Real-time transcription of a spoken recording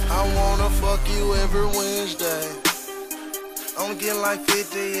fuck you every Wednesday. I'm getting like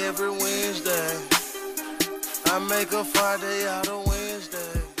 50 every Wednesday. I make a Friday out of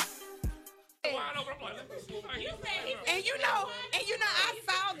Wednesday. And you know, I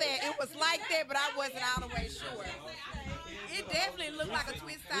saw that it was like that, but I wasn't all the way sure. It definitely looked like a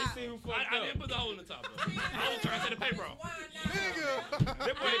twist top. I didn't put the hole in the top, though. I was trying to take the paper off. Nigga.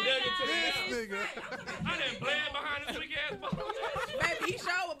 That boy dug into This the nigga. I didn't bled behind this weak ass ball. Baby, he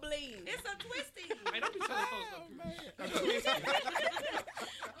sure would bleed. It's a twisty. Hey, don't be telling folks.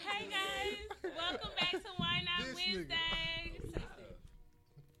 Hey guys, welcome back to Why Not This Wednesdays.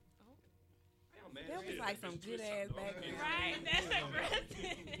 That was like some good ass background. Right, that's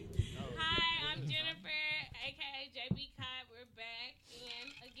aggressive. Hi, I'm Jennifer, aka JB Kai. We're back,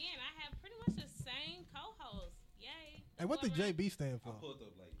 and again, I have pretty much the same co-host. Yay! Hey, what the JB stand for?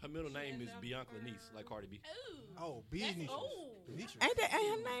 Her middle name is Bianca Lanice, like Cardi B. Ooh, Oh, B. that's, Nisha. ooh. Ain't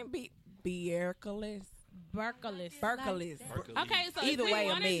her name be Bierkelis? Berkelis. Berkelis. Okay, so Either way,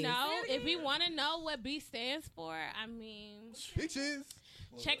 if we want to know what B stands for, I mean, Bitches.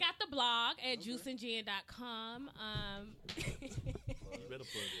 check out the blog at juiceandgin.com. You better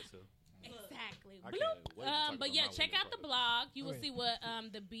plug yourself. Exactly. I can't wait to talk But about yeah, my check women out the product. blog. You will Right. see what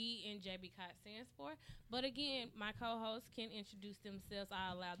the B in JB Cott stands for. But again, my co-hosts can introduce themselves.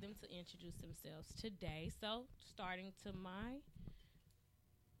 I allow them to introduce themselves today. So starting to my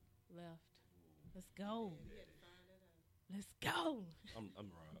left. Let's go. Let's go. I'm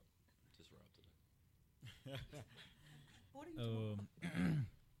Rob. Just Rob today.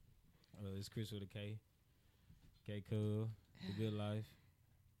 Well, it's Chris with a K. K Cub, The Good Life.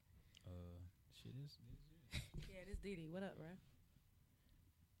 Shit is. Yeah, this Didi. What up, bro?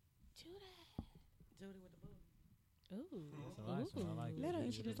 Judah. Judy with the boo. Ooh. That's a lot, so I like it. Let her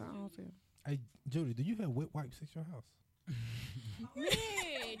introduce her own self. Hey, Judy, do you have wet wipes at your house? Man,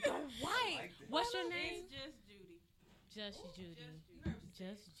 the white. What's your name? It's just Judy. Just Judy.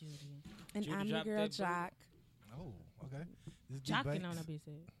 Just Judy. And Judy I'm your dropped girl, that boot. Jock. Oh, okay. This D Jocking Banks. on a bitch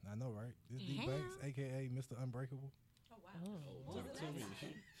head. I know, right? This D Yeah. Banks, a.k.a. Mr. Unbreakable. Oh, wow. Oh. Tell me.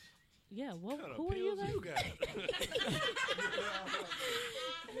 Yeah, What kind who of are you pills you got?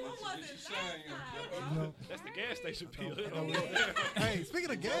 You know? That's the gas station pill. Hey,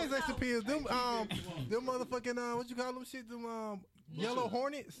 speaking of gas station pills, them motherfucking what you call them shit? Them yellow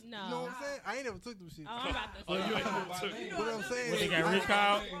hornets. No. You know what I'm saying? I ain't never took them shit. Oh, I'm about to Oh, say. you ain't never took it. You know what I'm saying? What, they got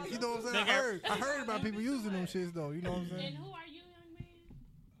recalled? You know what I'm saying? I heard about people using them shits though. You know what I'm And saying? who are you,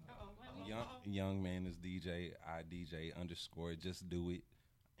 young man? Young man is DJ. I DJ _ just do it.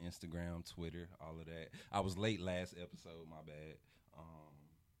 Instagram, Twitter, all of that. I was late last episode. My bad.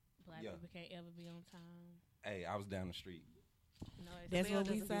 Black Yeah. people can't ever be on time. Hey, I was down the street. No, it's That's what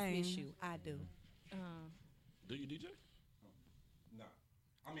we doesn't saying. dismiss you. I do. Do you DJ? Nah,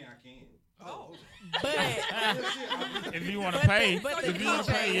 I mean I can. Oh. But If you want to pay, but the if you want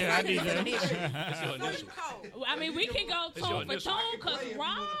to pay, yeah, I need that. It's your initial. I mean, we can go It's your tune for initial. tune because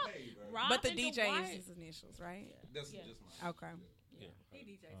Rob but the and DJ Dwight- is his initials, right? That's Yeah. just my. Okay. Yeah. He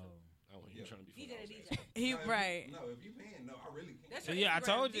DJ too. I want you trying to be DJ funny. to DJ. He No, if right. No, if you paying, no, I really can't. That's So your yeah, I Instagram.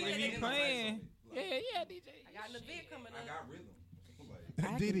 told you DJ if you to playing. Yeah, DJ. I got Levit coming I up. got rhythm. I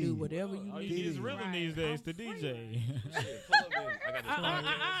can Diddy. do whatever you All need. you need is Diddy. rhythm these days to DJ. Shit, pull up then. I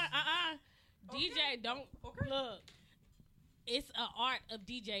got this. DJ, don't look. It's an art of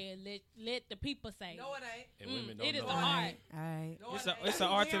DJing. Let the people say. No, it ain't. And women don't It is know. an art. All right. No, It's it a ain't. it's an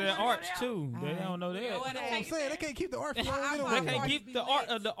art to their arch too. They don't know No, that. it You know what I'm ain't. saying? They can't keep the art from I- I anyway. They Arch can't be keep the art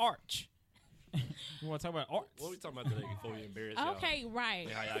lit. of the arch. You want to talk about arts? What we talking about today before we embarrass y'all? Okay, right.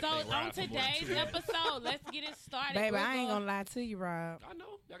 Yeah, y'all So can't ride on for more than today's 2 minutes. episode, let's get it started. Baby, We're I ain't gonna- gonna lie to you, Rob. I know.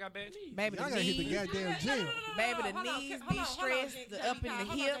 Y'all got bad knees. Baby, Y'all the gotta hit the knees, goddamn gym. baby, the Hold on, knees hold be on, stressed, JB, the up in the hold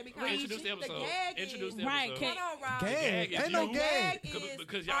on, hip JB, hold on. Introduce the region. episode. gag Introduce the Right, episode. can't- Hold on, Rob. Gag. Gag is Ain't no you. gag.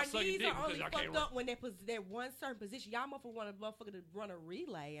 Because y'all our sucking knees dick are because only y'all fucked can't up run. when that one certain position. Y'all motherfucker want a motherfucker to run a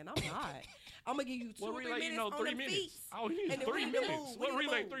relay, and I'm not. I'm gonna give you 2 What or 3 relay? minutes You know, on 3 the minutes. feet. Oh, you need And then 3 we need to minutes. move. We What need to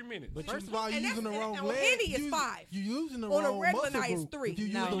relay? move. 3 minutes. But First of all, you're And using the that's- wrong and leg. Henny is 5. You're using the On a wrong regular muscle night is group. 3. If you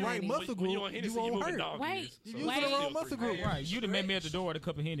use No, the right Henny. muscle When you on group, Hennessy, you you won't moving hurt. dog Wait, years. You So using wait. the still wrong muscle 3 group. minutes. Right, you'd have met me at the door with a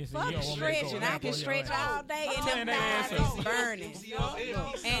cup of Hennessy. Fuck You don't want me to stretching. go I out can on stretch your ass. all day and Turn them that thighs ass is up. burning.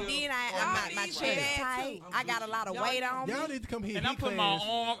 And then my chest tight. I got a lot of weight on Y'all me. need to come here. And I'm putting my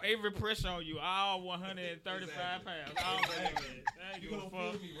arm, every pressure on you, all 135 pounds. All that. Thank you,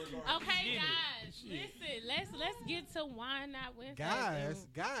 fuck. Okay, Get it. guys, listen. Let's get to why not Wednesday.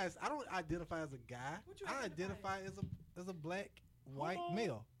 Guys, I don't identify as a guy. I identify as a black white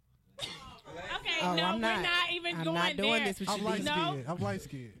male. Okay, Oh, no, I'm we're not. not even I'm going not doing there. this with I'm you. light D. No. skinned. I'm light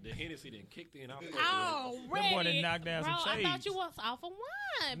skinned. The Hennessy then kicked in. Already. That boy done knocked down bro, some I thought shades. you was off of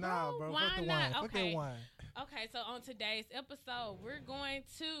wine, bro. Nah, bro. Why Fuck the not? wine. Fuck Okay. that wine. Okay, so on today's episode, we're going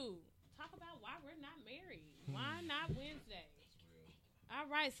to talk about why we're not married. Why not Wednesday? All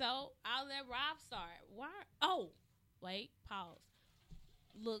right, so I'll let Rob start. Why? Oh, wait, pause.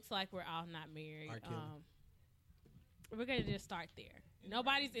 Looks like we're all not married. R. Kelly. We're gonna just start there.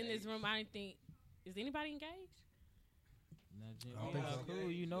 Nobody's in this room. I don't think. Is anybody engaged? I don't think so. Cool,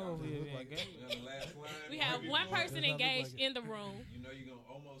 you know if you're Look like engaged. We have one person Does not look engaged like it. in the room. You know you're gonna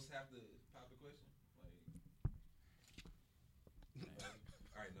almost have to pop the question.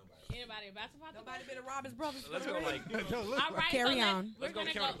 All right, nobody. Anybody about to pop the Nobody been to Robin's brothers. Let's go like. Don't look All right, Carry so on. We're Let's go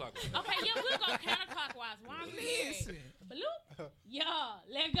gonna counterclockwise. Okay, yeah, we'll go counterclockwise. Why are we married? Bloop. Yeah,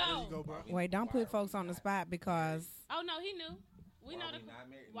 let There you go. go, bro. Wait, don't put folks on the spot because Oh no, he knew. We know the. not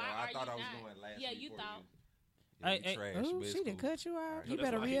married? Why no, are I thought you I was not? going last. Yeah, you before thought. Yeah, you Hey, trash, ooh, but it's she done cool. cut you out. Alright. You No,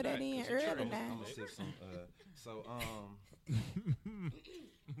 better that's why reel he that back, in 'cause he early true. now. I'm gonna sip some. So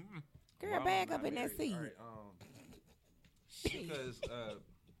Girl, why am I back not up in that married? seat. All right, because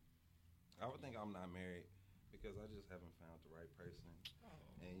I would think I'm not married because I just haven't found the right person.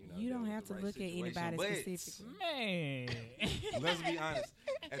 And you know, You don't dealing have with to the right look at situation. anybody But specifically. Man. let's be honest.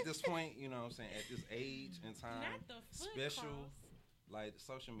 At this point, you know what I'm saying, at this age and time, Not the foot special, cross. like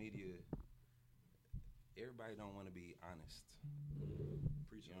social media, everybody don't want to be honest.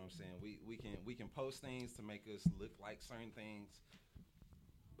 You know what I'm saying? We can post things to make us look like certain things,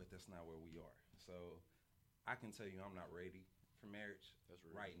 but that's not where we are. So I can tell you I'm not ready for marriage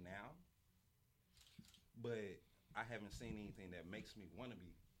right now, but I haven't seen anything that makes me want to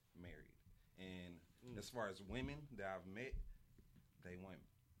be married. And as far as women that I've met, they want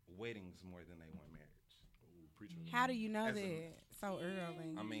weddings more than they want marriage. Ooh, preacher. How do you know As a- that so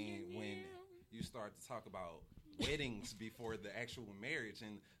early? I mean, when you start to talk about weddings before the actual marriage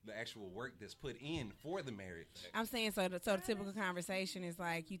and the actual work that's put in for the marriage. I'm saying so the typical conversation is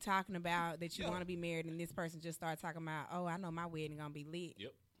like you talking about that you Yeah. want to be married and this person just starts talking about, oh, I know my wedding gonna be lit.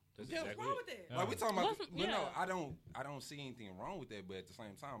 Yep. That's Yeah, exactly What's wrong it. with that? Like we talking about, What's- but no, yeah. I don't see anything wrong with that. But at the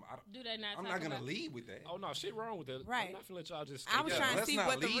same time, Do they not? I'm talk not gonna about- lead with that. Oh no, shit wrong with that. Right. I'm not finna let y'all just. I was trying to let's see not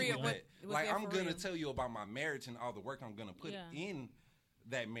what the lead real- with what that. was Like there I'm for gonna real. tell you about my marriage and all the work I'm gonna put Yeah. in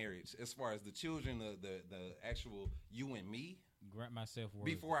that marriage, as far as the children, the actual you and me. Grant myself worth.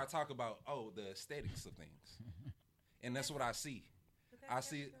 Before I talk about the aesthetics of things, and that's what I see. I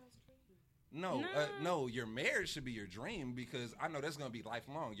see. No, your marriage should be your dream because I know that's gonna be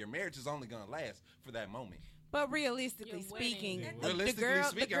lifelong. Your marriage is only gonna last for that moment. But realistically Your wedding. speaking, Realistically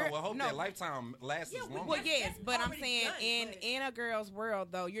speaking, I girl, will hope no, that lifetime lasts as long. Well, yes, but I'm already saying done, but- in a girl's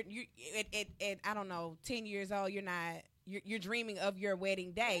world though, you're at I don't know 10 years old, you're dreaming of your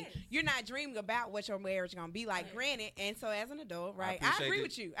wedding day. Yes. You're not dreaming about what your marriage gonna be like. Right. Granted, and so as an adult, right, I appreciate agree it.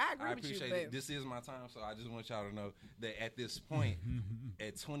 with you. I agree with you, appreciate but it. This is my time, so I just want y'all to know that at this point,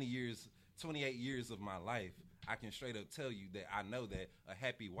 at 28 years of my life, I can straight up tell you that I know that a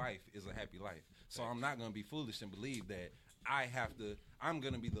happy wife is a happy life. So I'm not gonna be foolish and believe that I'm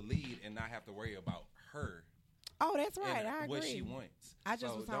gonna be the lead and not have to worry about her oh, that's right. and I agree. what she wants. I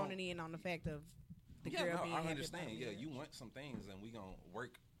just So was don't- honing in on the fact of the yeah, girl no, being I happy understand. about Yeah, marriage. you want some things, and we gonna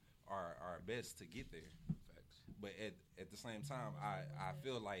work our best to get there. Facts. But at the same time, I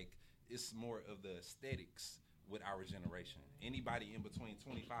feel like it's more of the aesthetics with our generation. Anybody in between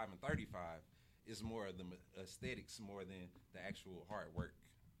 25 and 35 is more of the aesthetics more than the actual hard work.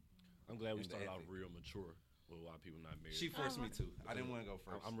 I'm glad we And the started off ethic. real mature with a lot of people not married. She forced me to. I didn't want to go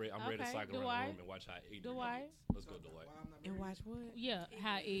first. I'm ready. I'm ready to Okay, cycle around Dwight. the room and watch how ignorant. Dwight. it gets. Let's go, Dwight. And watch what? Yeah,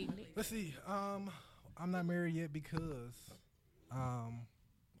 how ignorant. Let's see. I'm not married yet because I'm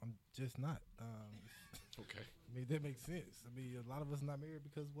just not. Okay. I mean, that makes sense. I mean, a lot of us not married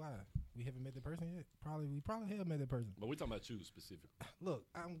because why? We haven't met the person yet. We probably have met that person. But we talking about you specifically. Look,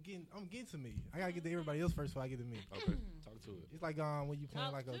 I'm getting to me. I gotta get to everybody else first before I get to me. Okay. Talk to it. It's like when you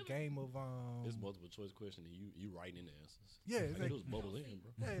playing Talk like a to me. game of It's multiple choice question and you writing in the answers. Yeah, I it's think like- it was bubble in,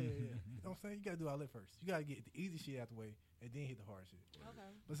 bro. yeah. You know what I'm saying? You gotta do all that first. You gotta get the easy shit out the way and then hit the hard shit. Okay.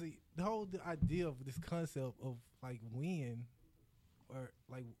 But see, the idea of this concept of like when or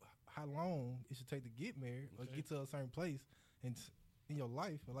like how long it should take to get married or Okay. get to a certain place in your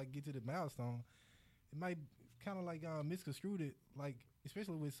life or like get to the milestone, it might kind of like misconstrued it, like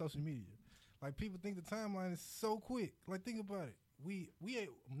especially with social media. Like people think the timeline is so quick. Like think about it. We ain't,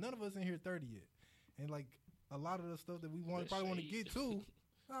 none of us in here 30 yet, and like a lot of the stuff that we That's probably want to shade. get to.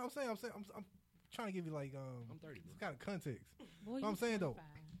 No, I'm trying to give you like I'm 30, bro. some kind of context. Boy, What you I'm saying, though,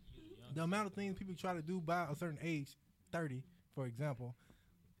 25. The amount of things people try to do by a certain age, 30, for example,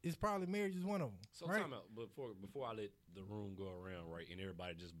 it's probably marriage is one of them. So right? time out before I let the room go around, right, and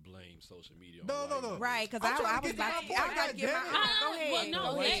everybody just blame social media. No. Right, because I'm I trying to was get to about my to. I point, got to get goddamn my. it. Go ahead. Well,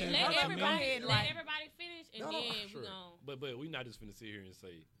 no, Go let ahead. everybody Like, finish, and No, then Sure. we gon' But we not just finna sit here and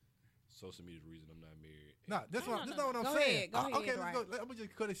say social media is the reason I'm not married. Nah, that's No, what no, that's not what I'm Go saying. ahead, go ahead, Okay, right. let's go. I'm gonna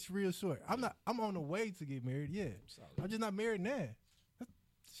just cut it real short. I'm on the way to get married. Yeah, Solid. I'm just not married now.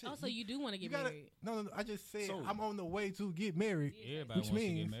 Shit, Oh, so you do want to get gotta- married? No. I just said Soon. I'm on the way to get married. Everybody Which wants to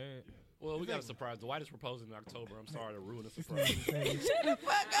means- get married. Well, we got a Exactly. surprise. Dwight is proposing in October. I'm sorry to ruin the This surprise. nigga saying- Shut the fuck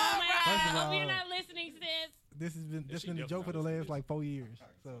Oh up, my bro. First of God! Hope all- you're not listening, sis. This has been she the definitely joke for the not listening last to like 4 years.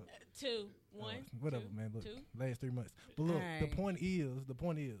 So 2, 1, whatever, 2, man. Look, 2. last 3 months. But look, Alright. the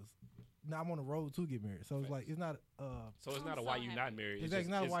point is, now I'm on the road to get married. So it's like it's not. So it's I'm not a so why you happy. not married. Exactly,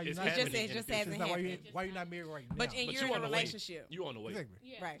 not why you not It just- married. it just happening. hasn't It's not why you happened. why you not married right now. But and But you're you in a on the way. relationship. You on the way. Exactly.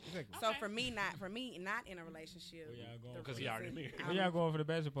 Yeah. Right. Exactly. So Okay. for me, not in a relationship. Where y'all going? the Because he already reason married. I'm- Where y'all going for the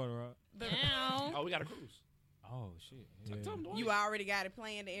bachelor party, Rob? Now, Oh, we got a cruise. Oh shit. Yeah. Tell him Dwight. You already got it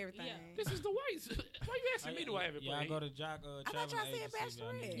planned and everything. Yeah. This is the Whites. Why you asking me? Do I have it Y'all planned? go to Jock I thought travel y'all said agency,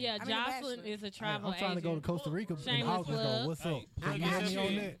 y'all bachelorette. need- yeah, I'm in a Jocelyn bachelor. is a Hey, travel I'm trying to go to agent. Costa Rica in Shameless August. Though. plug. What's up? Hey, Can plug you help me yourself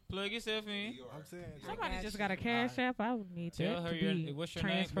on in. that? Plug yourself in. I'm saying. Somebody Just got a cash app. I would need Tell that her to your be what's your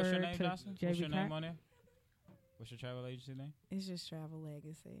name? What's your transferred name, to Jocelyn? What's your JB name Cox. on there? What's your travel agency name? It's just Travel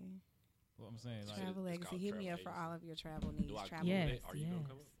Legacy. What I'm saying, like, Travel it's Legacy. called Hit me Travel up for Agency. all of your travel needs. Do I Travel. Google Yes, it? Are you gonna yes.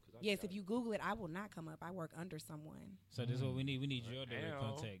 come up? 'Cause I Yes, just if got you Google it, I will not come up. I work under someone. so this is what we need. We need your direct Damn.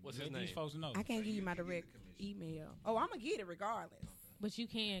 contact. What's Let his these name? folks know. I can't give you my direct email. Oh, I'm gonna get it regardless. But you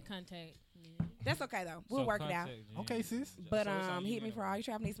can contact me. That's okay though. We'll So work it out. contact Jen. Okay, sis. But So it's on hit you, me man. for all your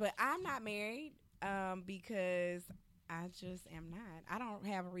travel needs. But I'm not married because I just am not. I don't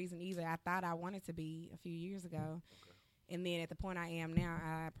have a reason either. I thought I wanted to be a few years ago. And then at the point I am now,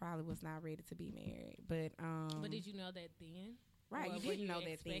 I probably was not ready to be married. But But did you know that then? right, Or you were didn't know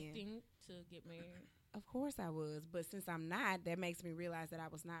that then. expecting to get married? Of course I was. But since I'm not, that makes me realize that I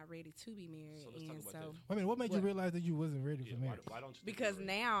was not ready to be married. So let's talk And about so that. Wait a minute. What made you What? realize that you wasn't ready Yeah, for marriage? why don't you? think because you're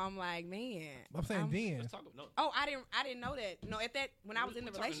ready? now I'm like, man. I'm saying then. Let's talk. No. Oh, I didn't know that. No, at that when I was in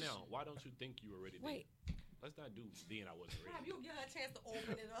the we're talking relationship. Now, why don't you think you were ready? Wait. Then? Let's not do then. I wasn't ready. You get her a chance to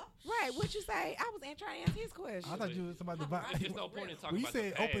open it up. Right, what you say? I was trying to answer his question. I thought you was somebody divide. It's no point in talking When you about the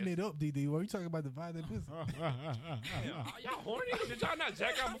said open past. it up, DD, were you talking about divide that pussy? Damn, y'all horny? Did y'all not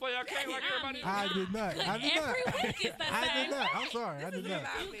jack out before y'all came like everybody? I did not. I did not. Every week is the I same. did not. I'm sorry. I did not.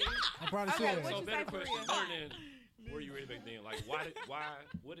 I probably Okay, should what So you better say for question, real? better than were you ready back then? Like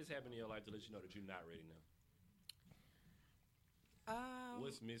what has happened in your life to let you know that you're not ready now?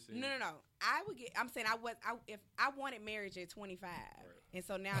 What's missing? No. I'm saying if I wanted marriage at 25, and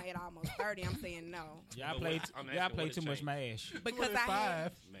so now at almost 30, I'm saying no Y'all But play. what- I'm Y'all asking play what too has much changed. mash. because I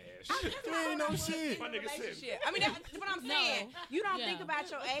had. 25. Smash. You ain't no shit. My nigga said. Relationship. I mean, that's what I'm saying. You don't think Yeah.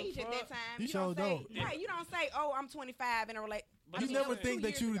 about your age at that time. You don't sure say, don't. right? You don't say, "Oh, I'm 25 in a relationship." But You it's never okay. think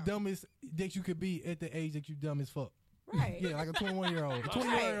that you the dumbest that you could be at the age that you dumb as fuck. Right. Yeah, like a 21-year-old. A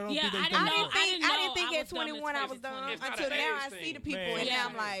 21-year-old don't Yeah, think they I dumb. didn't know. I didn't think I at was dumb 21 as I was fuck at dumb 20. It's not until an now I age see the thing. people Man. and now Yeah.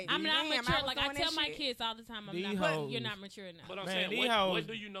 I'm like, I'm not damn, mature. I was Like I doing tell that my shit. kids all the time, I'm These not. But hoes. you're not mature enough. But I'm Man, saying, these what hoes-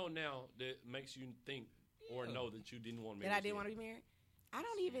 do you know now that makes you think or know that you didn't want to that I didn't want to be married. I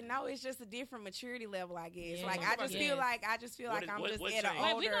don't even know. It's just a different maturity level, I guess. Yeah. Like Talk I about just that. feel like I'm just What at an changed?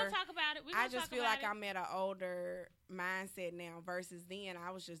 Wait, we're gonna older. talk about it. I just feel like I'm at an older mindset now versus then.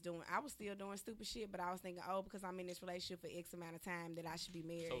 I was still doing stupid shit, but I was thinking, oh, because I'm in this relationship for X amount of time, that I should be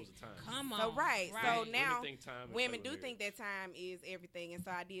married. So was the time. Come on. So right. So now Women think time is women so do weird. think that time is everything, and so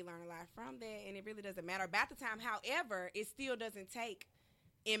I did learn a lot from that, and it really doesn't matter about the time. However, it still doesn't take.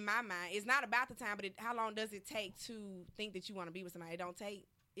 In my mind, it's not about the time, but how long does it take to think that you want to be with somebody? It don't take.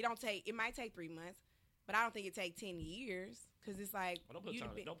 It might take 3 months, but I don't think it take 10 years because it's like Well, don't put a time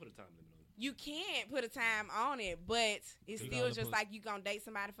limit on it. you can't put a time on it, but it's You still gotta just put- like you gonna date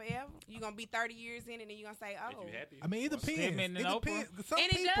somebody forever. You gonna be 30 years in, and then you gonna say, If oh. you happy, I mean, it depends. Stedman It and Oprah. depends. Some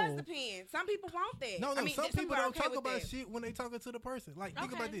And it people, does depend. Some people want that. No, I mean, some people are don't okay talk with about that. shit when they talking to the person. Like,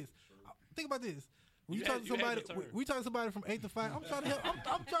 think Okay. about this. Think about this. When you You talk had- to you had somebody, your turn. we talk to somebody from 8 to 5. I'm trying to help.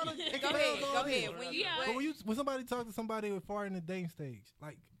 I'm trying to Go expand ahead. on Go this. ahead. When you, Yeah. But when somebody talk to somebody far in the dating stage,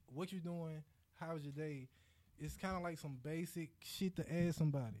 like what you doing, how's your day, it's kind of like some basic shit to ask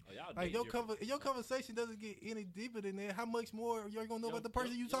somebody. Oh, y'all Like date different. your conversation doesn't get any deeper than that. How much more you're gonna know about the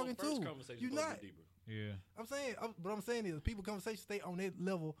person you talking first to? conversation You supposed to not. be deeper. Yeah. What I'm saying is, people conversation stay on that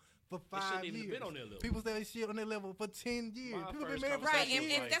level for shouldn't 5 even years. been on that level. People stay shit on that level for 10 years. My People been first married for Right, 10 and,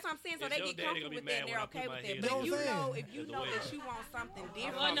 years. and that's what I'm saying. So Is they your get daddy comfortable gonna with be that, mad and when they're I put okay my with head that. But down? if you You know what I'm know, saying? if you As a know way. that you want something Oh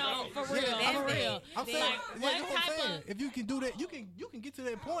different, no, for Yeah, real, that's for it. real. I'm saying, Like, yeah, what that's what I'm type saying. of? If you can do that, you can get to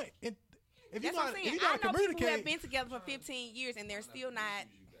that point. And if you that's know, what I'm if saying. you know I how to know people who have communicate, been together for 15 years and they're still not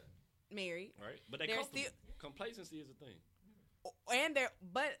married. Right, but they They're comfortable. still- Complacency is a thing. And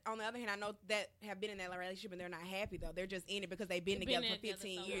but on the other hand, I know that have been in that relationship and they're not happy though. They're just in it because they've been They've together been for together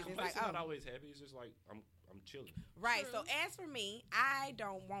 15 so years. long. It's like, Complacent, not always happy. It's just like I'm chilling. right. True. So as for me, I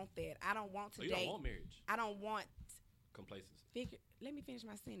don't want that. I don't want to So you date. don't want marriage. I don't want. Complacency. Let me finish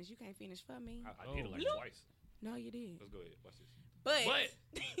my sentence. You can't finish for me. I did it like Oh. twice. No, you did. Let's go ahead. Watch this. But But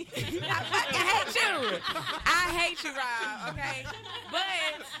I fucking hate you. I hate you, Rob. Okay, but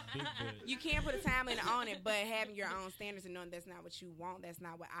Big butt. you can't put a time limit on it. But having your own standards and knowing that's not what you want, that's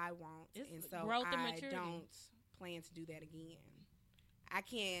not what I want, It's and so growth and I maturity. don't plan to do that again. I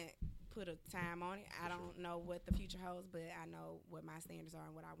can't put a time on it. I don't know what the future holds, but I know what my standards are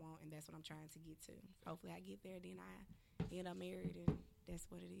and what I want, and that's what I'm trying to get to. Hopefully, I get there. Then I end up married, and that's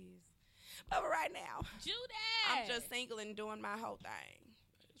what it is. But right now, Judy. I'm just single and doing my whole thing.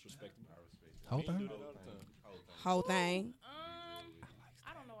 it's respectable. I respect that. Whole We ain't thing? do that all the time. Whole thing.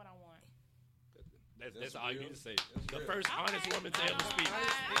 I don't know what I want. That's all you need to say. That's The real. first honest woman to ever speak.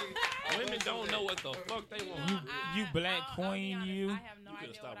 Women don't know what the fuck they want. You black I'll be queen, honest, you. I have no You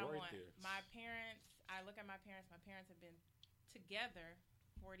could've idea what stopped I right want. there. My parents, I look at my parents. My parents have been together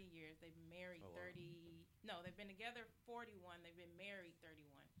 40 years. They've been married Oh, wow. 30. No, they've been together 41. They've been married 31.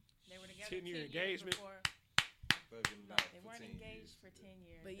 They were together 10-year 10 years engagement? before. They've been No, out they for weren't 10 engaged years. for 10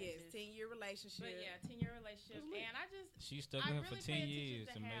 years. But They yes, just- 10-year relationship. But yeah, 10-year relationship, and I just She stuck I with him for really 10 pay years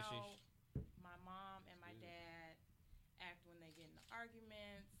attention to make how sure. my mom and my dad act when they get into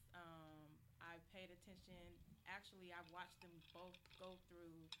arguments. I paid attention. Actually, I've watched them both go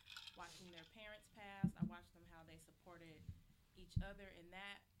through watching their parents pass. I watched them how they supported each other in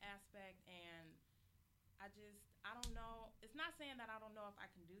that aspect, and I don't know. It's not saying that I don't know if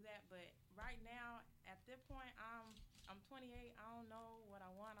I can do that, but right now at this point, I'm 28. I don't know what I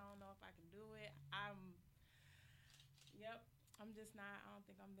want. I don't know if I can do it. I'm just not. I don't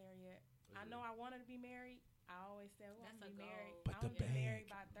think I'm there yet. I know I wanted to be married. I always said, "Well, I'm That's gonna be a married. goal. But I the want to be married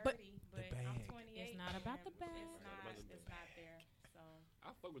bag. by But 30, the but I'm bag. 28. It's not about the and bag. It's not there. So I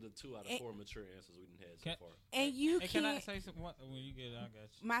fuck with the 2 out of And- 4 mature answers we done had so Can- far. And you Hey, can I can't. say something? When you get it, I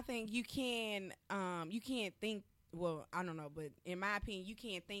got you. My thing, you can't think. Well, I don't know, but in my opinion, you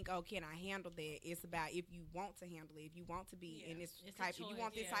can't think, "Oh, can I handle that?" It's about if you want to handle it, if you want to be in this It's a type, if you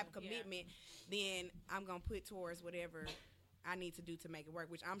want choice, this yeah, type of commitment, then I'm gonna put towards whatever I need to do to make it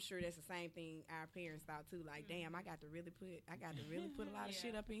work. Which I'm sure that's the same thing our parents thought too. Like, damn, I got to really put a lot of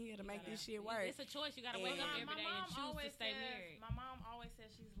shit up in here to make this shit work. It's a choice. You got to wake up And- every day and choose to stay married. My mom always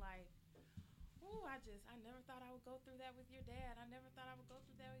says, she's like, "Ooh, I never thought I would go through that with your dad. I never thought I would go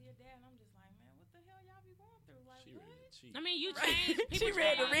through that with your dad." And I'm just like, man, what the hell y'all be going through? Like, She what? ready to cheat. I mean, you Right. change. People She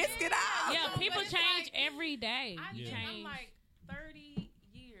ready to change. risk it all. Yeah, No, people but it's change like- every day. I You think I'm change. like 30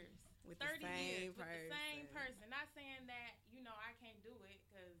 years. With the 30 same years with the same person. person. Not saying that, I can't do it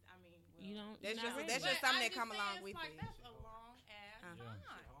because, well, You don't. That's you're not just- ready. that's but just something I that come say along it's with like, it. That's a long ass Uh-huh.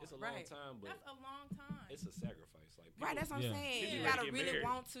 time. It's a long Right. time, but That's a long time. it's a sacrifice. Like Right, that's what I'm Yeah. saying. people You ready gotta to get really married,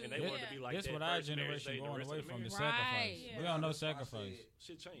 want to. and they want to be like That's that what our first marriage generation day, the going rest away of the from the marriage. sacrifice. Yeah. We don't know That's why I sacrifice. said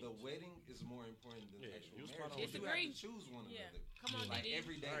Shit changed. The wedding is more important than Yeah, the actual you was marriage. spot on You with have that. to choose one Yeah. another. Come on, like Didi.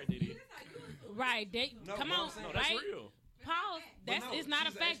 every day. All right, Didi. Right. No, Come but I'm on. saying- No, that's Right. real. Pause. That's no, it's not a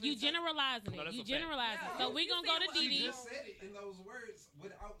she's fact. actually You saying- generalizing No, it. that's You a fact. generalizing. Yeah, So we gonna go to She Didi. just said it in those words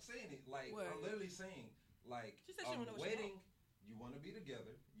without saying it. Like What? I'm literally saying, like She said she don't know a what she wedding, you want to be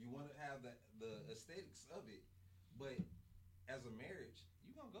together, you want to have the aesthetics of it, but as a marriage,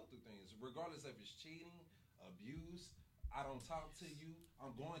 you gonna go through things, regardless if it's cheating, abuse. I don't talk to you.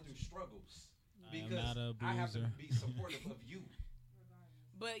 I'm going through struggles I am because not an I have to abuser. be supportive of you.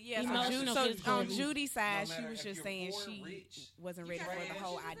 But yeah, Emotional so physical on abuse. Judy's side, No she matter was if just you're saying poor, she rich, wasn't You ready got for all the that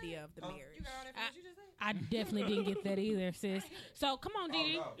whole information idea of the Huh? marriage. You got all that information you just said? I definitely didn't get that either, sis. So come on,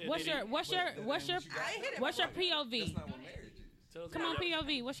 Didi. no. Yeah, What's Didi. your But that ain't I ain't hit it what's your before. That's POV? not what marriage is. Tell us Come about on, your-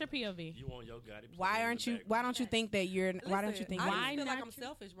 POV. What's your POV? You want your guy to be Why aren't you? Why don't you think that you're? Why don't you think? I Why just feel like not I'm you?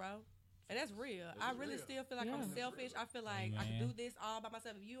 selfish, bro. And that's real. This I is really real. still feel like Yeah. I'm This is selfish. I feel like I can Amen. do this all by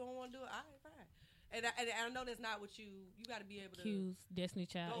myself. If you don't want to do it, all right, fine. And I know that's not what you got to be able to. Accused Destiny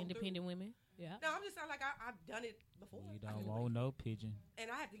Go Child, through. independent women. Yeah. No, I'm just saying like I've done it before. You I don't can want wait. no pigeon. And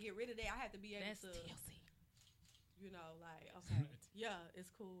I have to get rid of that. I have to be able That's to, TLC. like, okay, yeah, it's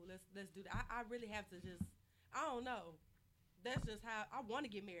cool. Let's do that. I really have to just. I don't know. That's just how I want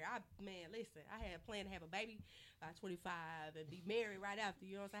to get married. Listen, I had planned to have a baby by 25 and be married right after.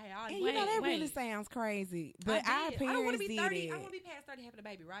 You know what I'm saying? I And had you all know these that wait. really sounds crazy, but our I did. I don't want parents to be did 30. it. I want to be past 30 having a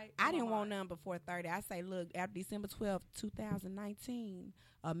baby, right? I In my didn't want mind. none before 30. I say, look, after December 12th, 2019,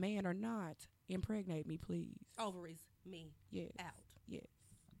 a man or not, impregnate me, please. Ovaries, me, Yes. out. Yes.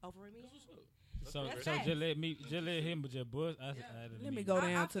 offering me. So That's just facts. let him just bust. Let me go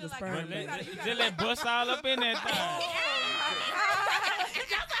down to the feel like sperm you bank. gotta- Just let bust all up in that thing.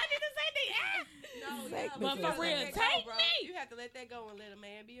 No, Say- yeah, but you for gotta let real, that go, take bro. me. You have to let that go and let a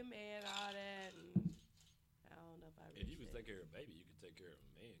man be a man, all that. And I don't know if I If really you could said take care of a baby, you could take care of a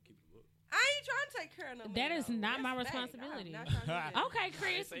man. Keep it up. I ain't trying to take care of no man. That is though. not my That's fake. responsibility. I'm not trying to do that. Okay,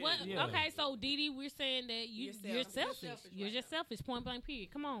 Chris. saying What? that. Yeah. Okay, so Didi, we're saying that you're selfish. selfish. You're right just selfish. Point blank.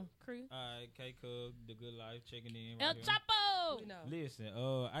 Period. Come on, Chris. All right, K-Cub, The Good Life, checking in. El Right here. Chapo. We know. Listen,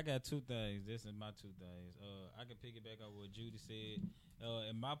 I got two things. This is my two things. I can piggyback on what Judy said.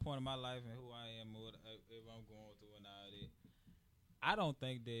 In my point of my life and who I am, what if I'm going through and all that. I don't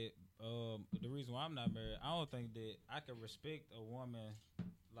think that the reason why I'm not married, I don't think that I can respect a woman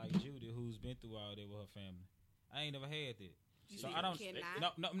like Judy who's been through all that with her family. I ain't never had that. So I don't.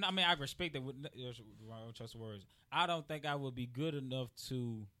 No, I mean I respect that. Wrong choice of words. I don't think I would be good enough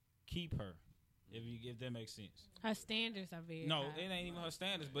to keep her. If that makes sense. Her standards are very No, high. it ain't even her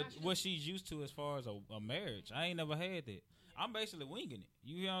standards, but what she's used to as far as a marriage. I ain't never had that. I'm basically winging it.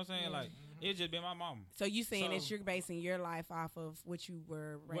 You hear what I'm saying? Like it just been my mama. So you saying So- that you're basing your life off of what you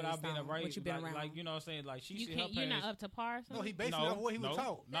were raised What I've been on, raised, what you've been like, around. like you know what I'm saying? Like she You see her can't. You're parents. not up to par. Or No, something? he based it off what he was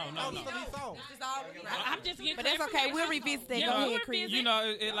taught. No. All the stuff he saw. It's all I'm just getting. But that's okay. We'll revisit that. Yeah, Go we'll ahead, Chris. revisit. You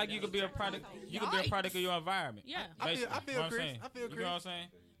know, it like you could be a product. You could be a product of your environment. Yeah. I feel basically, you know what I'm Chris. saying? I feel You know Chris. what I'm saying?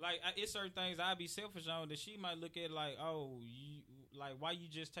 Like it's certain things I'd be selfish on that she might look at like, oh, you like why you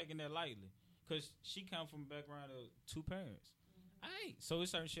just taking that lightly? Because she come from a background of two parents. So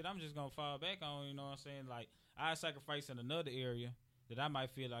it's certain shit I'm just gonna fall back on. You know what I'm saying? Like I sacrifice in another area that I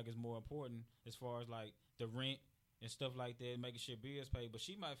might feel like is more important as far as like the rent and stuff like that, making sure bills paid. But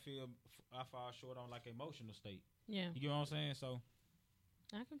she might feel I fall short on like emotional state. Yeah, You get what I'm saying? So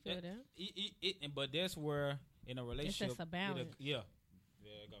I can feel that. but that's where in a relationship, just a balance. yeah,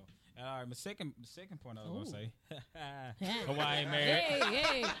 there you go. And all right, the second point I was Ooh. gonna say, why I ain't married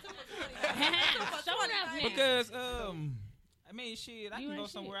Hey. Show it up now. because I mean shit, I You can go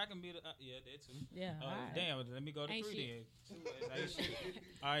ain't somewhere shit. I can be the yeah that too. Yeah. all right. Damn, let me go to Ain't 3 shit. then. 2 ain't shit.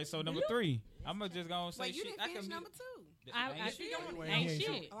 All right, so number 3, I'm gonna just go and say Wait, you shit. didn't I finish can number be, two. I ain't shit. ain't Ain't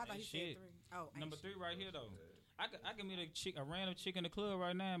shit. Oh, I thought he Shit. said 3. Oh, Number ain't 3 right here though. I can meet a random chick in the club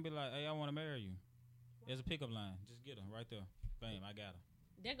right now and be like, hey, I want to marry you. There's a pickup line. Just get her right there. Bam, I got her.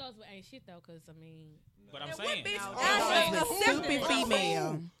 That goes with ain't shit though, cause I mean, But I'm And saying, what bitch No, that's that's a stupid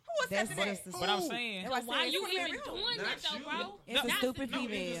female. Who That's accepted that? just a but I'm saying, That's why you you even marry doing Not that though, you. bro? It's a Not- stupid no,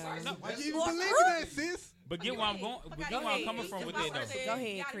 female. no, Why you even believe in that, sis? but get where I'm going. But get where I'm coming from with that though. Go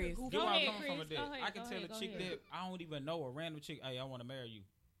ahead, Chris. Get Go where I'm ahead, coming from with Chris. that. Go ahead, I can go tell ahead, a go chick ahead. that I don't even know, a random chick, hey, I want to marry you.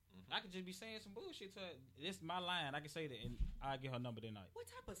 I could just be saying some bullshit to her. This is my line. I can say that, and I get her number that night. What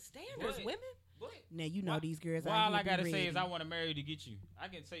type of standards, But- women? But Now you know Why- these girls. Well, out all here I gotta be say is ready. I want to marry you to get you. I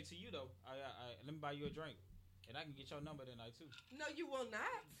can say to you though, let me buy you a drink, and I can get your number that night too. No, you will not.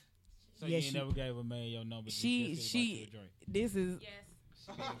 So Yes, you ain't she- never gave a man your number. She- just to buy you she- a drink. This is Yes.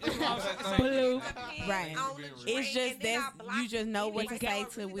 blue. Depends Right. on the It's drink, just and then I that block you just know what to Like, say I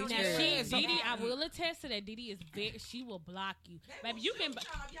don't to really which don't Now girl. she, know. Didi, I will attest to that. Didi is very. She will block you, baby. You can. Y'all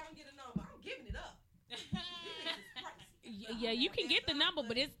don't get a number. I'm giving it up. Yeah, you can get the number,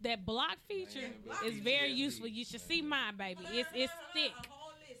 but it's that block feature is very useful. You should see mine, baby. It's thick.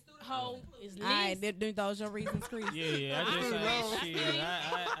 Whole is All right, lit. those your reasons, Chris. Yeah, I just I- ain't shit.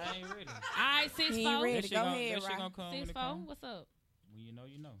 I ain't ready. All right, 6 He ain't 4. ready. That shit Go gonna- ahead, that shit Rock. gonna come when 6 it 4. come. What's up? When you know,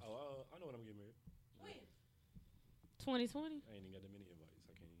 you know. Oh, I know when I'm getting married. 2020. I ain't even got that many invites.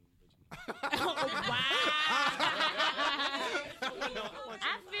 I can't even bet you. Wow.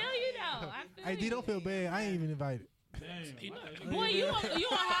 I feel you though. I feel Hey, D, you. don't feel bad. I ain't even invited. Boy, you a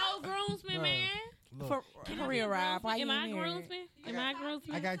whole groomsman, Bruh. man. Look, For real, Rob. Why you Am I a ain't married? groomsman? Am I a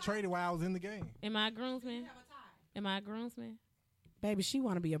groomsman? I got traded while I was in the game. Am I a groomsman? Am I a groomsman? Baby, she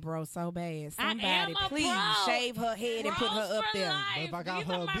want to be a bro so bad. I am Somebody, a please bro. shave her head and put Bros her up for there. life. But if I got You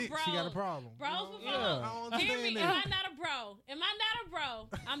her a talking about bitch, she got a bros. problem. Bros for Yeah, I don't Hear me. understand Am I that. not a bro? Am I not a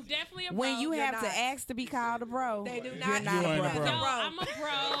bro? I'm definitely a bro. When you You're have to not. ask to be called a bro, They do you're not. not You a ain't a bro. bro. No, I'm a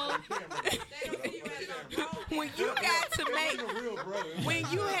bro. They don't see you as a bro. When you got to make, when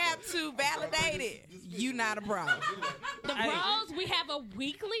you have to validate it, you not a bro. The bros, we have a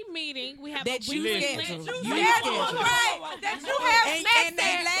weekly meeting. We have That a you weekly schedule. meeting. You Schedule, schedule. right? That you have And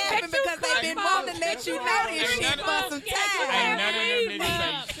they laughing because they've been wanting to let you know this Ain't shit none for of- some Ain't time. none of them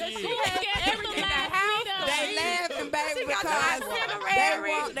niggas say shit. They laughing, baby, got the because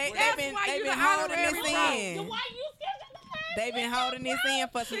itinerary. they've been why you holding the honorary this bro. in. Why you scheduled the class? They've been holding this in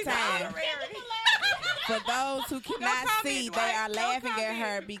for some time. For those who cannot see, they are laughing at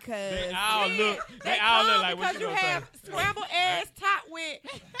her because They all look like what because you you gonna say. have scrambled eggs topped with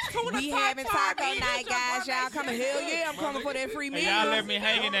tuna We having tartare, taco man. night, guys. Y'all coming? Hell yeah, I'm coming for that free Hey, meal. y'all let me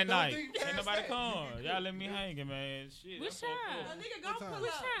hanging that night. Ain't nobody come. Y'all let me hanging, man. Shit. Which that's fucked time? up. The nigga gonna pull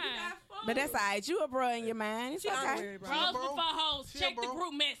Which up. time? You got fun. But that's all right. You a bro in your mind. It's okay. Bros before hoes. Chill, Check the bro.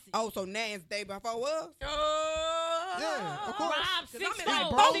 group message. Oh, so now it's the day before us? Yeah, of course. Rob, Cause I'm 6 in that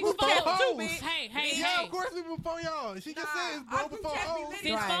four. bro 6 before four. hoes. Hey, Yeah, hey. of course we before y'all. She just said it's bro I before just hoes. can't be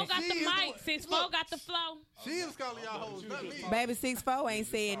 6 Right. four got She the is mic. the- 6 4 got the flow. She is calling y'all hoes, not me. Baby 6'4" ain't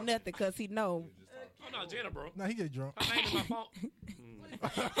said nothing because he know. Oh no, Jenna, bro. Nah, he get drunk. Her name is my phone.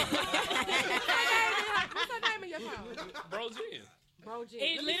 What's her name in your phone? Bro, Jen. Bro, G.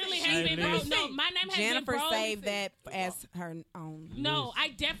 It literally Hey, has been bro. listen. No, my name has Jennifer been bro. saved that as her own. No, I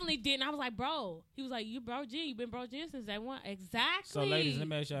definitely didn't. I was like, bro. He was like, you bro G. You been bro G since day one. Exactly. So, ladies, let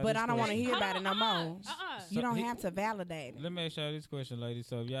me ask y'all But this I don't want to question. hear about it no more. You So don't he- have to validate it. Let me ask y'all this question, ladies.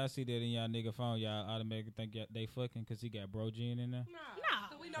 So if y'all see that in y'all nigga phone, y'all automatically think they fucking because he got bro Gene in there? Nah.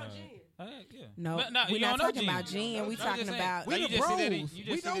 So we know Jen. Yeah. No, But, no, we're you not don't know talking about Jen. Jen. We I'm talking just saying. about. Like, We you the just see bros. that in- you just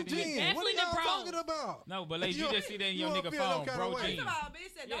We see know that in- Jen. What are Definitely y'all the bros. talking about? No, but ladies, you You- just see that in your you nigga don't feel no phone, kinda bro way. Gene. First of all,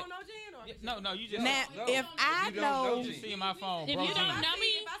 bitch said don't know Jen or Yeah, no, you just Now, if I You don't know, know you see in my phone, If bro you Gene. don't know me,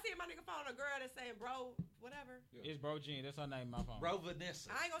 If I see my nigga phone a girl that's saying bro, whatever, It's bro Gene. That's her name in my phone. Bro Vanessa.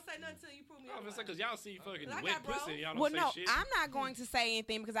 I ain't gonna say nothing until you prove me I was otherwise. because y'all see fucking Cause I wet got bro. pussy and y'all don't well, say no, shit. I'm not going to say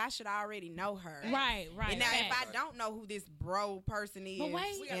anything because I should already know her. right. And now, if facts. I don't know who this bro person is, But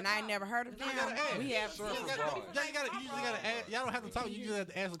wait. and I ain't never heard of them, You gotta ask. we have. Sure, You for gotta, bras. you usually gotta ask. Y'all don't have to talk. You just have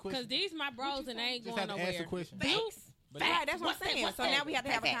to ask a question. Because these my bros and they ain't Just going have to ask a nowhere. question. But Right, that's what I'm saying. What's So that? now we have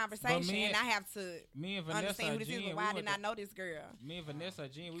to have a Facts. conversation, But me and I have to me and Vanessa, understand who this is. Jen, But why didn't I know this girl? Me and Vanessa,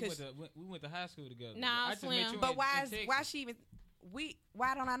 Jen, we went to high school together. Nah, I just Slim. met you But in why Texas. she even?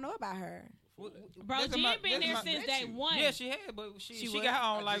 Why don't I know about her? Bro, This is Jen my- been this there is my- since day one. Yeah, she had, but she was? got her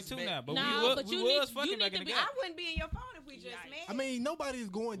own I life just too met- now. But No, but we you was need- fucking you back need in the to be- gap. I wouldn't be in your phone if we just met. I mean, nobody's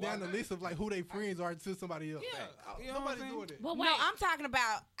going down the list of like who they friends are to somebody else. You know what I'm Nobody's saying? doing that. But wait, No, I'm talking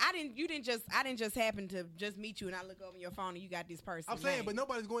about. I didn't just happen to just meet you, and I look over your phone and you got this person. I'm saying, name. but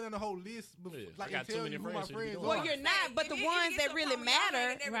nobody's going down the whole list. Yeah, Like, I got and too tell many you who my friends, so you friends can are. go Well, you're not. But the ones that really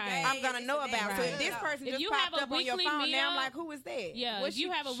matter, Right. I'm gonna know about. So if this Right. person If just you popped have a up on your weekly phone, now I'm meetup- like, who is that? yeah, What if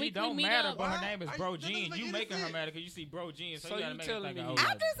you have a She weekly don't matter, meetup, but her Why? name is That Bro doesn't Gene. make You any making her sense. mad because you see Bro Gene, so So you gotta you make her telling think, me- oh, I'm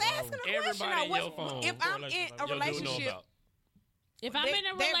yeah, just bro. asking a question. Everybody Though. in your phone. If I'm in a your dude know relationship, about. if I'm They- in a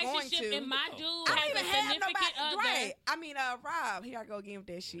they're going relationship to. and my dude I don't has even a have significant nobody. other, Right. I mean, Rob, here I go again with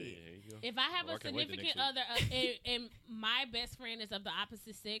that Yeah, shit. here you go. if I have Oh, I a can't wait till significant next other and my best friend is of the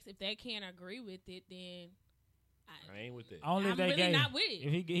opposite sex, if they can't agree with it, then I ain't with that. Only if I'm they really gay. not with it.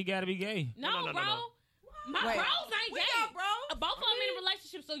 If he gotta be gay. no, no, bro. no. My Wait. bros ain't We gay. got bros. Both of them in a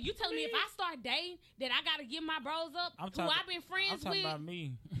relationship. So you telling me if I start dating that I gotta give my bros up I'm who talking- I've been I'm friends talking with? about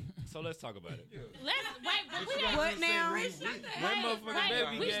me. So let's talk about it. Let's wait, but we ain't What now? Right, motherfucker right.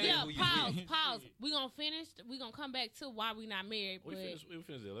 better be We gay. still Who you pause. with? Pause. We gonna finish. We gonna come back to why we not married. We But finished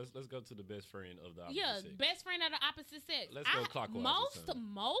there. Let's go to the best friend of the opposite yeah, sex. best friend of the opposite sex. Let's go clockwise Most or something.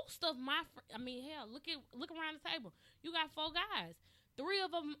 most of my, I mean, hell, look around the table. You got 4 guys. 3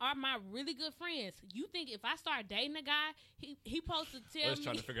 of them are my really good friends. You think if I start dating a guy, he supposed to tell Let's me?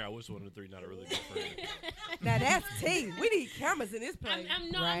 try to figure out which one of the 3 not a really good friend. Now that's tea. We need cameras in this place.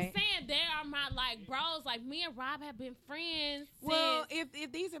 I'm Right. saying they are my like bros. Like me and Rob have been friends. Well, since,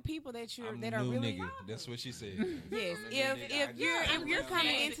 if these are people that I'm that the are new really nigga. That's what she said. yes, I'm the new nigga. if I'm you're just coming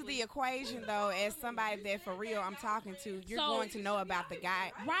saying. into the equation though as somebody that for real I'm talking to, you're So- going to know about the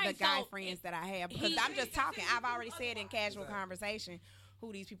guy Right, the guy so friends that I have because he- I'm just talking. I've already said in casual conversation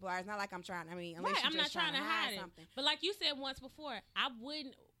who these people are. It's not like I'm trying. I mean, unless right, you're I'm not just trying to hide it. something. But like you said once before, I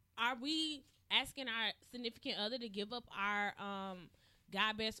wouldn't. Are we asking our significant other to give up our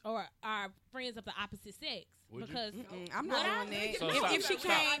guy best or our friends of the opposite sex? Would you? because I'm What not I- doing that. So if, stop, if she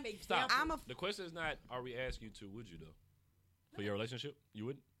stop, came, Stop. I'm a The question is not, are we asking you to? Would you though? For your relationship, you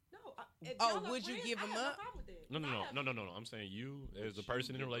wouldn't. No, if Oh, y'all are would you friends, give I him have no up? problem with that. No. I'm saying you, as the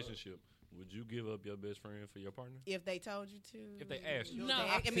person in a relationship, would you give up your best friend for your partner? if they told you to. If they asked you. No.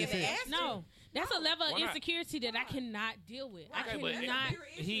 I mean, if they asked you. no, that's a level of Why not? insecurity that I cannot deal with. I Okay, but- cannot.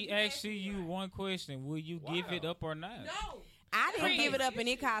 He asked you one question: will you give it Wow. up or not? No. I didn't Okay. give it up, and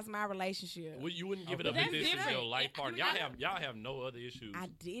it caused my relationship. You wouldn't give it Okay. up if That's this is different. your life partner. Y'all have no other issues I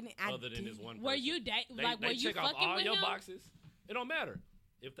didn't. I other than this didn't. one person. Were you date? They, Like, they were you check off fucking all with your him? boxes. It don't matter.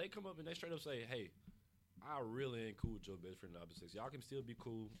 If they come up and they straight up say, "Hey, I really ain't cool with your best friend of the opposite sex. Y'all can still be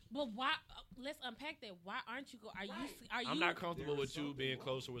cool. But why? Let's unpack that. Why aren't you? Are you? Are you? I'm not comfortable with you being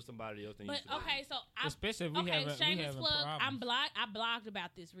closer with somebody else than you But used to be." okay, so I'm Especially if we okay. having Shameless plug. I'm problems. I blogged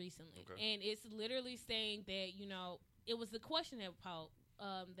about this recently, Okay. and it's literally saying that it was the question that was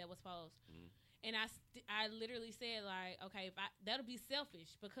posed,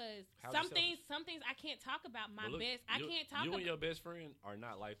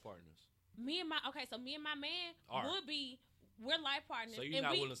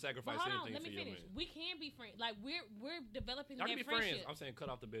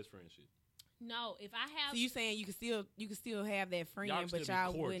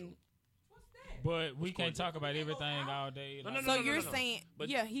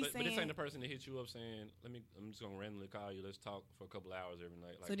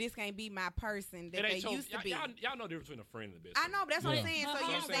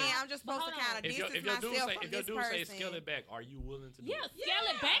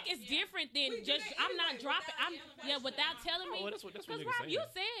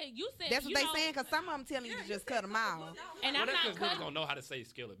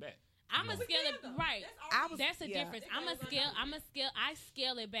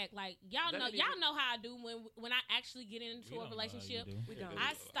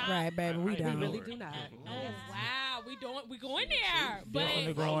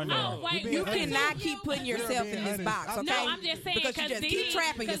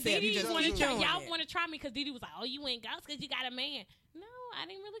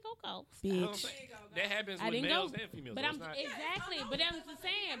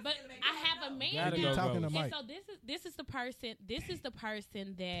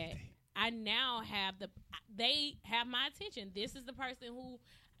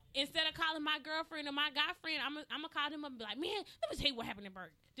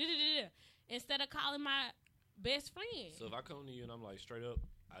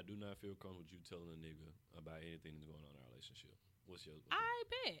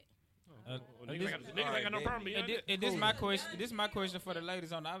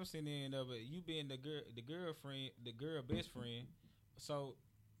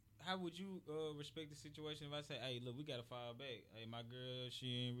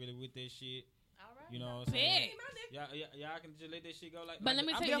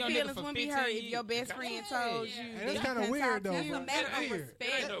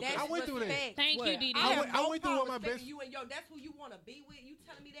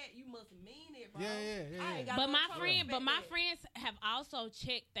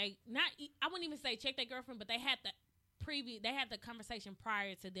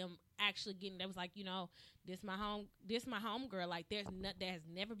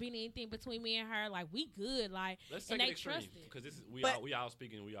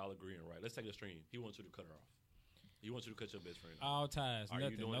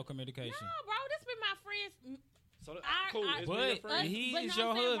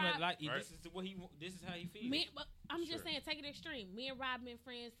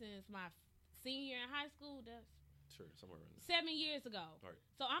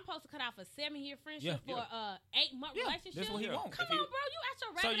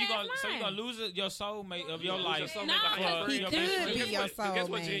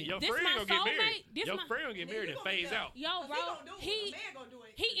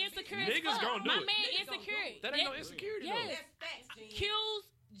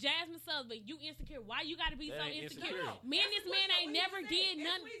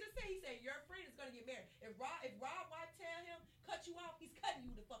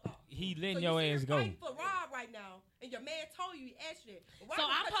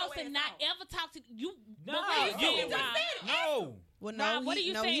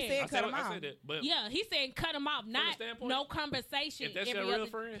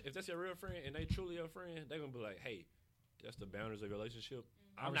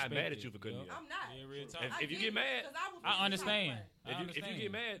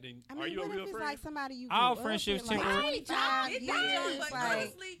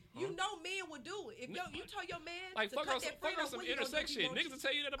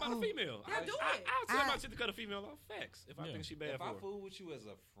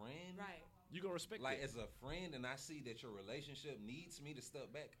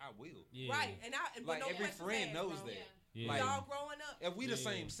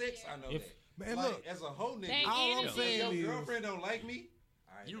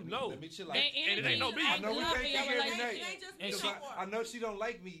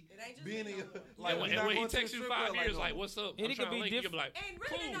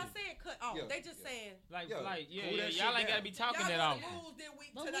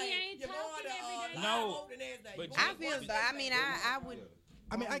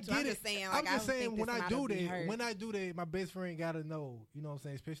 when I do that, my best friend gotta know. You know what I'm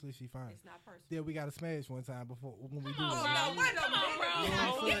saying? Especially if she fine. It's not personal. Yeah, we gotta smash one time before when we do Come it. on, bro. wait a Come on, bro. You know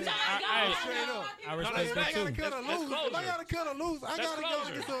what I'm saying? Get your Straight up. I No, respect If that I gotta too. cut her That's loose, if I closure. gotta cut her loose, I That's gotta go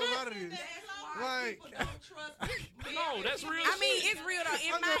closure. get something out of this. Like, People don't trust men. No, that's real. I mean, it's real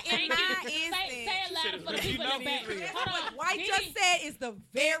though. In my Say instance, it louder for the You people know in the back. me, Rhea. Hold on. What White Did just he- said is the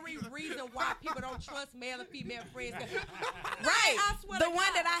very reason why people don't trust male and female friends. right? I swear The to one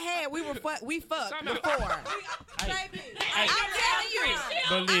God. that I had, we fucked Time out. before. Baby, Hey, I'm telling you.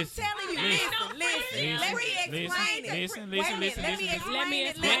 But I'm listen, telling you. listen, Listen. Let me explain it. listen, Wait a listen, minute. listen, Let me listen. explain Let me it.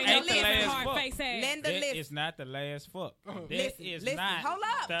 explain That ain't the it. last Hard fuck. face ass. Linda, That listen. is not the last fuck. That Listen, is listen. not Hold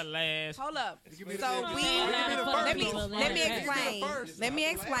up. the last. Hold up. me So the- we Give me the first let me one. let me Give me the explain. first. Let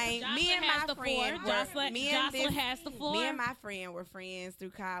me explain. Me Jocelyn and has my the floor. friend, Jocelyn has the floor. me and my friend were friends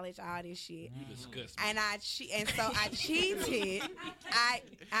through college. All this shit. You disgust me. And so I cheated.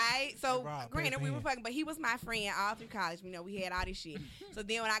 So Rob, granted pay we were attention. fucking, but he was my friend all through college. You know, we had all this shit. So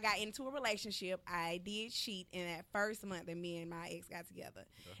then when I got into a relationship, I did cheat in that first month that me and my ex got together,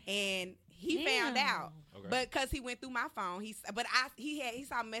 and he found out. Okay. But because he went through my phone, he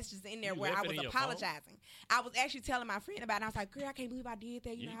saw messages in there You where left I it was in your phone? apologizing. I was actually telling my friend about it. And I was like, "Girl, I can't believe I did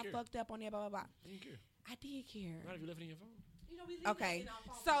that. You know, didn't I care. fucked up on there. Blah blah blah." You didn't care. I did care. Not if you left it in your phone. Okay,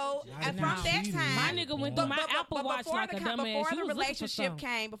 so Not and if from you that cheated. time, My nigga went through my Apple Watch before like a dumbass. before You the was looking for relationship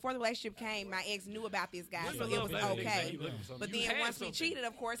something. before the relationship came, my ex knew about this guy, What's so your it was love language? okay. You looking for something. But You then had once we something. cheated,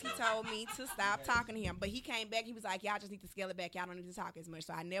 of course, he told me to stop talking to him. But he came back, he was like, "Y'all just need to scale it back. Y'all don't need to talk as much."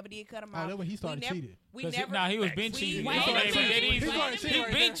 So I never did cut him Oh, off. that's when he started cheating. We 'Cause never. he was been we- cheating. wait He a ain't minute. that easy. He started cheating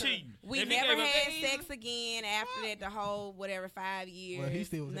right been there. cheating. We If he never gave had a- sex again after that. The whole whatever 5 years. Well, he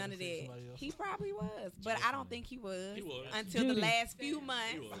still was none having of sex with that. somebody else. He probably was, but I don't think he was, He was. until the Judy. last few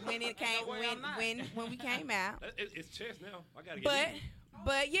months was. when it came when we came out. It's chess now. I gotta get But in.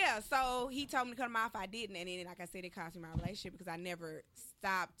 but yeah, so he told me to cut him off. I didn't, and then like I said, it cost me my relationship because I never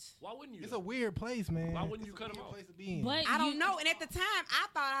stopped. Why wouldn't you? It's a weird place, man. Why wouldn't you It's cut a him weird off? place to be in. But I don't you- know. And at the time, I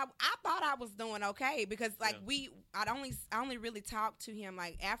thought I was doing okay because like Yeah. I only really talked to him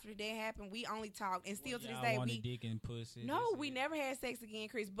like after the day happened. We only talked, and still to this Y'all day wanted we dick and pussy. no, That's we it. never had sex again,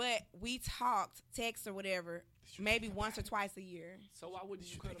 Chris. But we talked, text or whatever, maybe once or twice a year. So why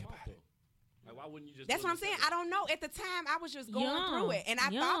wouldn't you cut him off though? Like why wouldn't you just? That's do what I'm it saying. yourself? I don't know. At the time, I was just going Young. through it, and I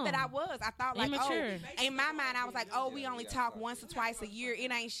thought that I was. I thought like, Immature. oh, in my mind, I was like, oh, we only talk once or twice a year.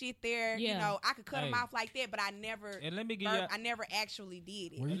 It ain't shit there. You Yeah. know, I could cut him Hey. off like that, but I never. And let me give you. I never actually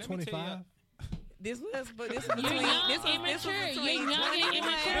did Were it. you Let me tell 25? This was You're between. young, This was immature. between You're young and 21.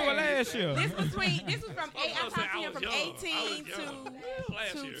 immature. What last year? This was from eight. I was talked to saying, him I from was young. 18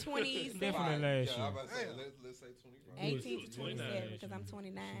 Last to year. 27. Definitely last Yeah, I year. was about to say, let's say 25. 18 to 29. 27 because I'm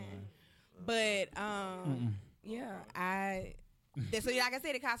 29. But yeah, so like I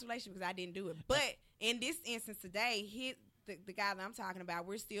said, it cost a relationship because I didn't do it. But in this instance today, the guy that I'm talking about,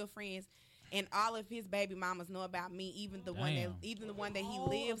 we're still friends, and all of his baby mamas know about me, even the one that he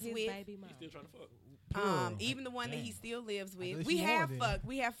lives with. He's still trying to fuck. Even the one that he still lives with. guess We you have more then. fucked.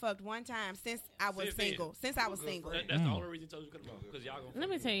 We have fucked one time since I was Since then. single. Since I was single. That's the only reason he told you to cut him off because y'all gonna. Let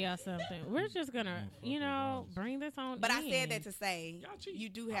me tell y'all something. We're just gonna, bring this on. But I in. said that to say Y'all cheat. you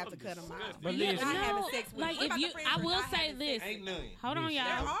do have All to of cut this them is off. disgusting. But You're listen, not No, having sex with like what if about you, the friends I we're will not say having this. sex Ain't none. Hold on, There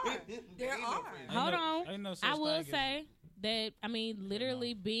y'all. are. There Ain't no are. friends. Hold on. Ain't no such I will thing as- say that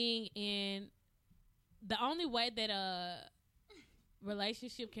literally being in the only way that a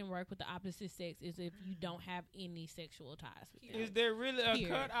relationship can work with the opposite sex is if you don't have any sexual ties with them. Is there really a Period.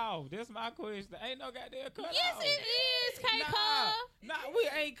 cut off? That's my question. Ain't no goddamn cut Yes, off. it is, K-Cub. Nah, we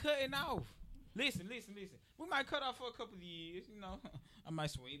ain't cutting off. Listen. We might cut off for a couple of years, I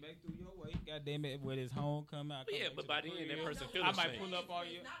might swing back through your way. God damn it, when his home come out. But yeah, but by then that person feels I might changed. pull up on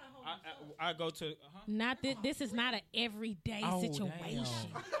you. I go to. Not that this is not an everyday Oh, situation.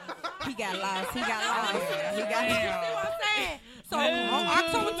 He got lost. You see what I'm saying? So Damn. on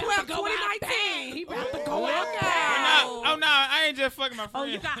October 12th, 2019. He about to go out Oh no, I ain't just fucking my friend.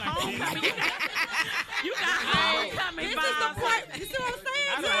 Oh, you got homecoming. You got homecoming This is the vibes. part. You see what I'm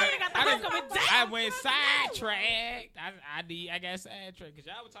saying? You already got the homecoming date. I went sidetracked. I got sidetracked because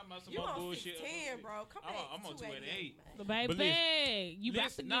y'all were talking about some You more on bullshit. 6'10", bro. Come back. I'm on 288. But But baby, you about to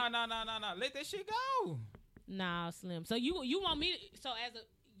Listen, get... no. Let that shit go. Nah, Slim. So you want me to... So as a...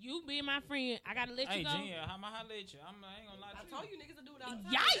 You being my friend, I gotta let Hey, you go. Jen, how am I holler at you? I ain't gonna lie to I you. told you niggas to do it all the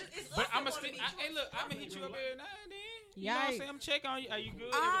time. Yikes. It's But us I'm that going to wanna be hey, look, I'm going to hit you up every now and then. You know what I'm Yikes. saying? I'm checking on you. Are you good?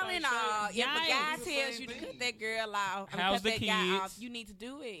 All Everything in all, if a guy Yikes. tells you to cut that girl off, How's cut the that guy kids? off, you need to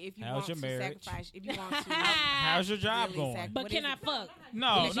do it if you How's want your to marriage? sacrifice. If you want to. How's your job really going? sacrifice. But What can is I it? fuck?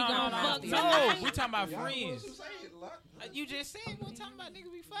 No, Is you gonna fuck no. somebody? We talking about friends. What you saying, Lock? You just said we talking about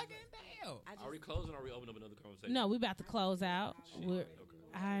niggas we fucking. Damn. Are we closing or are we opening up another conversation? No, we about to close out.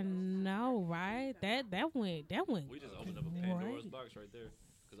 I know, right? That went. We just opened up a Pandora's Right. box right there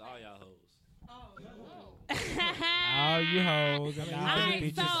because all y'all hoes. All you hoes. All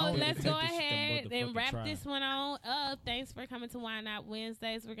right, so let's go ahead and wrap this one on up. Thanks for coming to Wine Out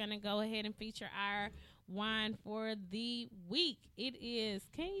Wednesdays. We're going to go ahead and feature our wine for the week. It is,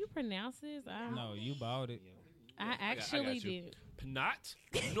 can you pronounce this? No, you bought it. I actually did. Pinot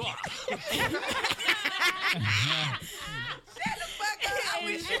Noir. Shut the fuck up. I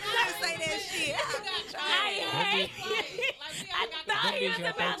wish you wouldn't say that shit. I thought he was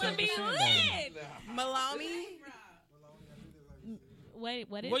about to be lit. Maloney. Wait,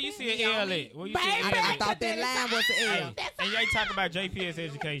 what is Where you see an L at? Where you see an L I at? thought that line was the L. And y'all talk about JPS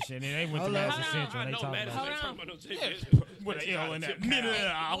education, and they went to Madison Central. And they talk about with an L in that.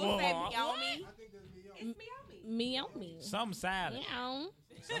 Meomi. Some silent. Meow.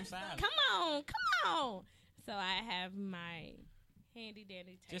 Some silent. Come on. So I have my handy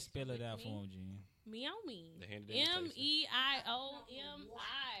dandy taster. Just spell it out for him, Gene. Meomi. The handy dandy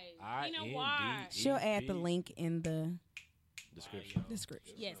MEIOMI. You know why? She'll add the link in the description.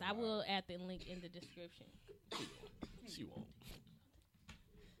 Yes, I will add the link in the description. She won't.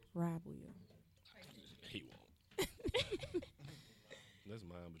 Rob will. He won't. That's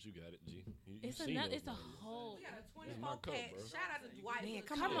mine, but you got it, G. It's a whole. It's my cup, bro. Shout out to Dwight. Man,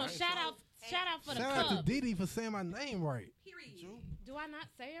 Come on, shout out for the Shout out to cup. Didi for saying my name right. Do I not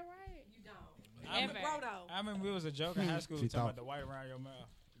say it right? You don't. Ever. I remember it was a joke in high school She talking about thought- the white around your mouth.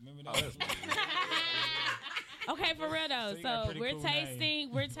 Remember Oh, that? Okay, for real though. So you got a So pretty we're cool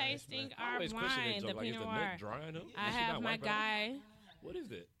tasting I our always question wine, that the joke. Like, is Pinot the Noir. neck drying up? I Is she have not my wiping guy. What is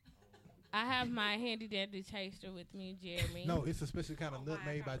that? I have my handy dandy taster with me, Jeremy. No, it's a special kind of nut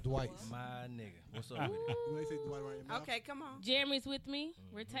made by Dwight's. My nigga. What's up with it? You ain't say Dwight right in your mouth? Okay, come on. Jeremy's with me.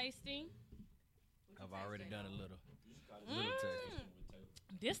 We're tasting. I've already done a little taste.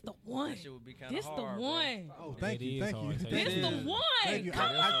 This the one. That shit would be kind of This hard, the bro. one. Oh, thank It you, is thank you. hard. Thank This you. the one. Thank you.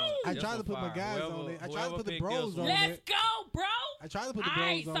 Come on. I This tried to one put my fire. guys Whoever- on it. I tried to whoever put the picked bros this on one. Let's it. go, bro. I tried to put the All bros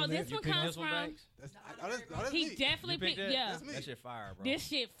right, on so it. this one pick comes this one, from. Banks? That's He me. definitely You picked picked. that? Yeah. That's me. That shit fire, bro. This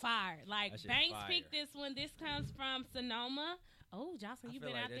shit fire. Like That shit Banks fire. picked this one. This comes from Sonoma. Oh, Jocelyn, I you've feel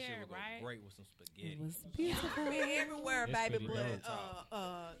been like out that shit there, would go right? great with some spaghetti. It was beautiful. Everywhere, It's baby. pretty But dope.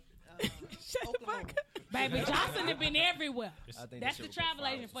 Oklahoma. Baby, Jocelyn have been everywhere. I think That's that the shit would go travel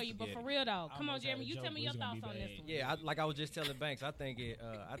fire agent with for you. But spaghetti. for real though, come on, almost had Jeremy, a you joke, tell me but your it's gonna thoughts be on this bad. one. Yeah, like I was just telling Banks, I think it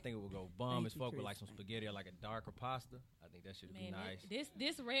would go bomb Thank as you, fuck with Chris. like some spaghetti or like a darker pasta. I think that should be Man, nice.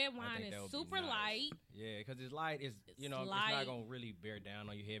 this red I wine think that is would be super nice. light. Yeah, because it's light. It's It's it's light. not gonna really bear down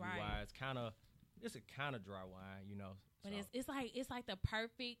on you heavy Right. wine. It's a kind of dry wine, you know. But so it's like the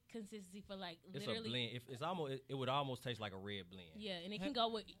perfect consistency for like it's a literally. blend. It's almost it would almost taste like a red blend. Yeah, and it can go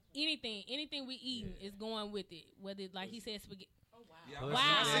with anything. Anything we eating is going with it. Whether like he said spaghetti. Pussy.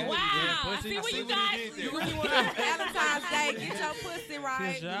 Wow, Yeah, wow. yeah, I pussy. see what you what guys. he did there. You really Valentine's Day, get your pussy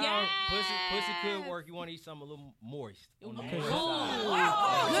right. Good job. Yes. Pussy could work. You want to eat something a little moist on the Ooh. moist Ooh. side.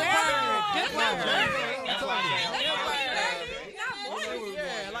 Good word. That's why Good word.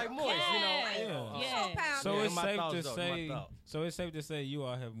 yeah, like moist, you know. Yeah. So Yeah, it's my safe thoughts, to though, my say. thoughts. So it's safe to say you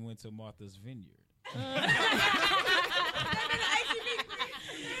all have went to Martha's Vineyard.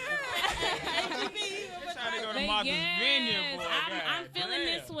 Trying to go to But Martha's yes, Vineyard, boy. I'm feeling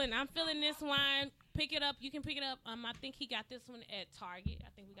Goddamn. this one. I'm feeling this wine. Pick it up. You can pick it up. I think he got this one at Target. I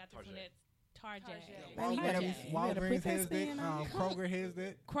think we got this one at Target. Walgreens has that. Kroger has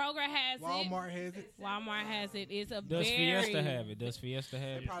that. Kroger has it. Walmart has it. Walmart has it. It's a Does very. Fiesta have it? Does Fiesta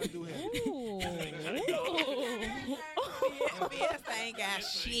have They it? probably do have it. Ooh. Fiesta ain't got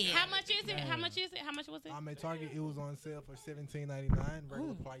shit. How much is it? How much is it? How much was it? I'm at Target. It was on sale for $17.99.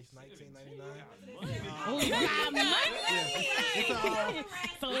 Regular price $19.99. Oh, you got money. It's a,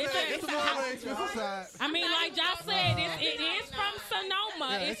 So it's a more on the expensive side. I mean, like Josh said, it is from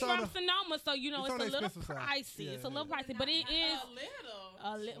Sonoma. Yeah, it's it's on from Sonoma, so you know it's it's on a the little expensive side. pricey. Yeah, It's a yeah. little pricey, but it is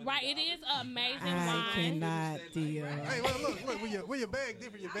right. It is amazing I wine. cannot deal. Hey, look, when your bag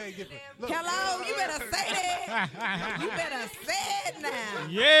different, your bag different. Look. Hello, you better say that. You better say it now.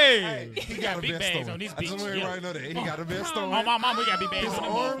 Yeah. He got big bags on this I just bitch. want everybody to know that he got a vest on. On my mom, we got big bags His on.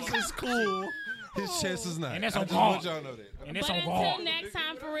 arms is cool. His chest is not. And that's I on just want guard. y'all to know that. And it's But on until guard. next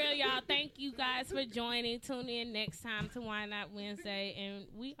time, for real, y'all, thank you guys for joining. Tune in next time to Why Not Wednesday. And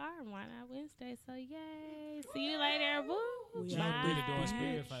we are Why Not Wednesday, so yay. See you later. Woo. She Bye. really doing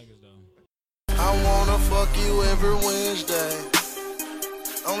spirit fingers though. I wanna fuck you every Wednesday.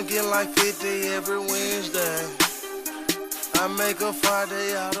 I'm getting like 50 every Wednesday. I make a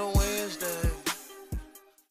Friday out of Wednesday.